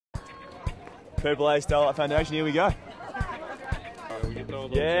Purple Haze Starlight Foundation, here we go.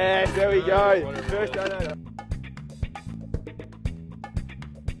 Yes, there we go. First donor.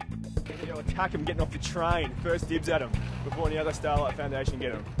 Attack him getting off the train. First dibs at him before any other Starlight Foundation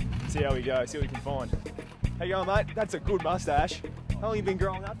get him. See how we go, see what we can find. How you going, mate? That's a good moustache. How long have you been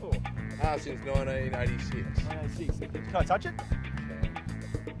growing that for? Since 1986. 1986. Can I touch it?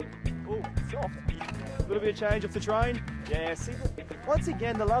 Oh, soft. A little bit of change off the train. Yeah, see, once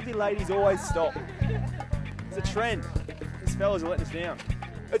again, the lovely ladies always stop. It's a trend. These fellas are letting us down.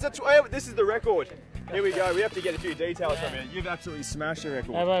 This is the record. Here we go. We have to get a few details from you. You've absolutely smashed the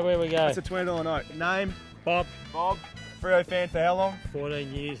record. Hey, wait, where we go? That's a $20 note. Name? Bob. Bob. Freo fan for how long?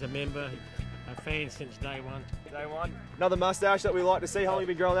 14 years, a member, a fan since day one. Day one. Another moustache that we like to see. How long have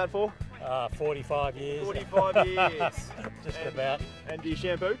you been growing that for? 45 years. 45 years. Just about. And do you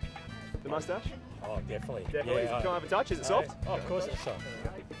shampoo the moustache? Oh, definitely. Definitely. Yeah, Can I have a touch? Is it soft? Oh, of course it's soft.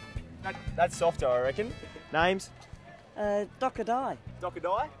 That's softer, I reckon. Names? Dockadai.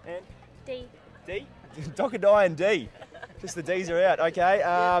 Dockadai and? D. D? Dockadai and D. Just the D's are out. Okay.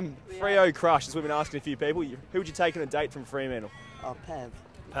 Freo crush. That's what we've been asking a few people. Who would you take on a date from Fremantle? Oh, Pav.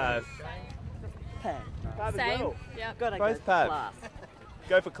 Pav. Pav. Pav Same. as well. Yep. Gotta Both go Pav. class.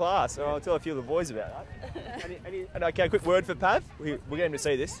 Go for class. Oh, I'll tell a few of the boys about that. Okay, quick word for Pav. We're getting to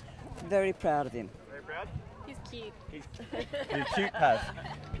see this. Very proud of him. Very proud. He's cute. You're cute, Pav.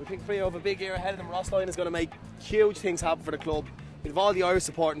 We think Freo have a big year ahead of them. Ross Lyon is going to make huge things happen for the club. With all the Irish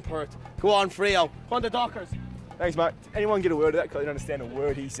support in Perth. Go on, Freo. Go on the Dockers. Thanks, mate. Anyone get a word of that? Because I didn't understand a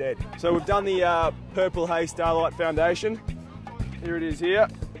word he said. So we've done the Purple Haze Starlight Foundation. Here it is here.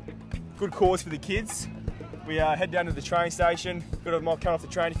 Good cause for the kids. We head down to the train station. Got a mock coming off the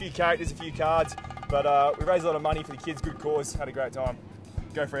train. A few characters, a few cards. But we raised a lot of money for the kids. Good cause. Had a great time.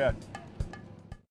 Go Freo.